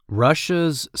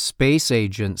Russia's space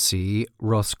agency,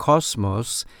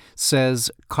 Roscosmos, says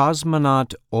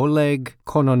cosmonaut Oleg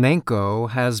Kononenko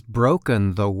has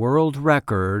broken the world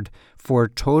record for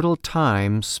total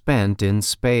time spent in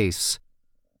space.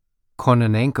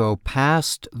 Kononenko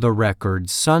passed the record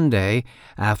Sunday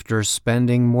after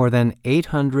spending more than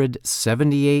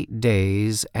 878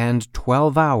 days and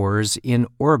 12 hours in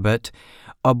orbit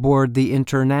aboard the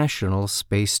International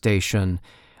Space Station,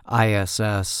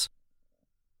 ISS.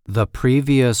 The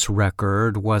previous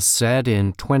record was set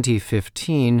in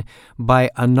 2015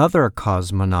 by another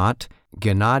cosmonaut,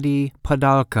 Gennady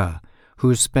Padalka,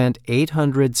 who spent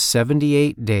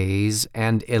 878 days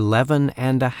and 11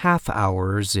 and a half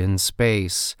hours in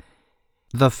space.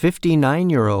 The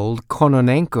 59-year-old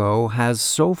Kononenko has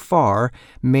so far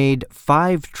made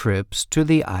 5 trips to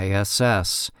the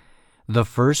ISS. The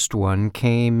first one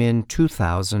came in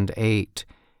 2008.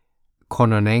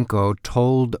 Kononenko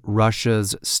told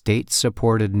Russia's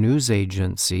state-supported news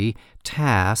agency,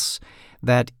 TASS,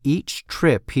 that each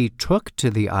trip he took to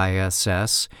the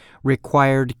ISS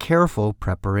required careful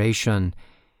preparation.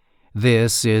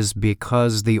 This is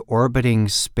because the orbiting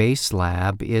space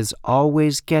lab is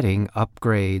always getting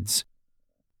upgrades.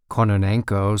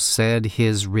 Kononenko said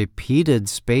his repeated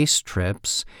space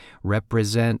trips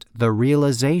represent the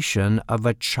realization of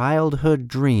a childhood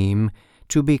dream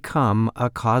to become a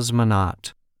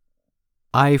cosmonaut.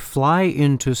 "I fly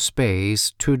into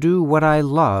space to do what I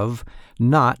love,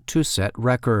 not to set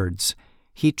records,"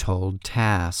 he told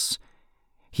TASS.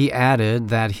 He added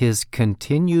that his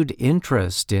continued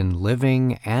interest in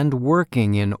living and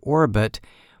working in orbit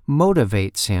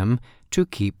motivates him to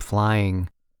keep flying.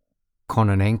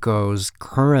 Kononenko's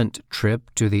current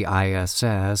trip to the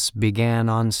ISS began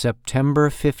on September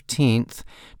 15,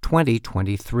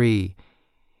 2023.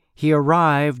 He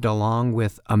arrived along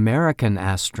with American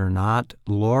astronaut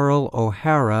Laurel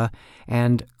O'Hara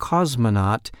and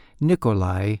cosmonaut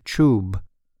Nikolai Chub.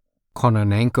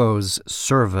 Kononenko's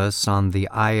service on the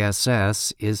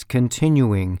ISS is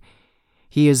continuing.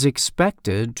 He is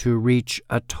expected to reach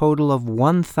a total of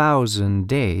 1,000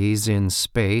 days in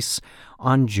space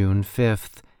on June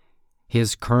 5th.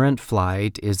 His current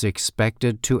flight is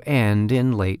expected to end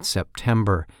in late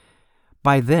September.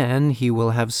 By then, he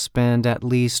will have spent at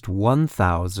least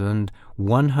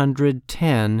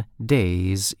 1,110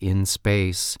 days in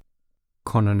space.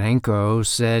 Kononenko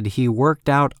said he worked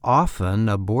out often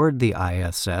aboard the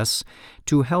ISS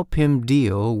to help him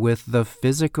deal with the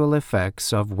physical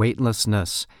effects of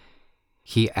weightlessness.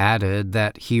 He added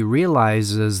that he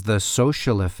realizes the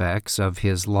social effects of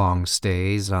his long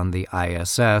stays on the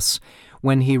ISS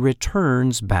when he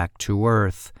returns back to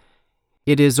Earth.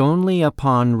 "It is only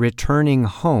upon returning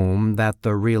home that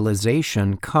the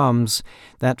realization comes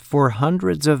that for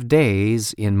hundreds of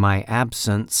days in my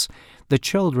absence, the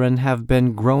children have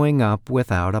been growing up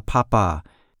without a papa,"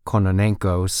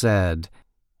 Kononenko said.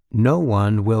 "No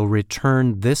one will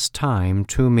return this time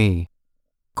to me."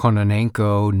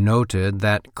 Kononenko noted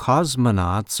that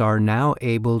cosmonauts are now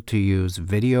able to use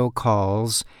video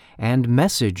calls and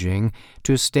messaging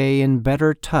to stay in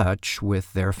better touch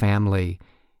with their family.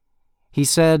 He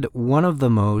said one of the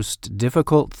most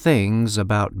difficult things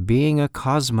about being a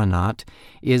cosmonaut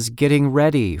is getting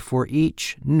ready for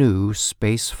each new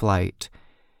space flight.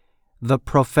 "The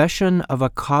profession of a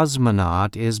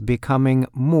cosmonaut is becoming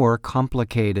more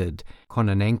complicated,"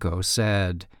 Kononenko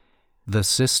said. "The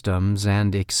systems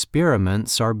and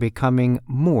experiments are becoming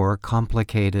more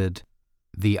complicated."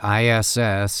 The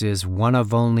ISS is one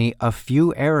of only a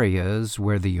few areas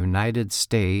where the United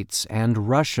States and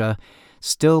Russia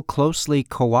still closely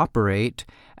cooperate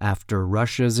after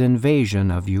Russia's invasion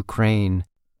of Ukraine.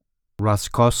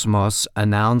 Roscosmos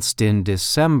announced in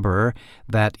December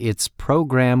that its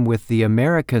program with the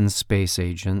American space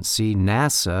agency,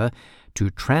 NASA, to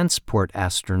transport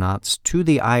astronauts to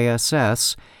the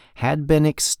ISS had been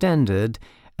extended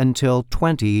until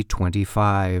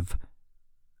 2025.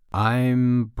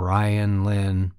 I'm Brian Lynn.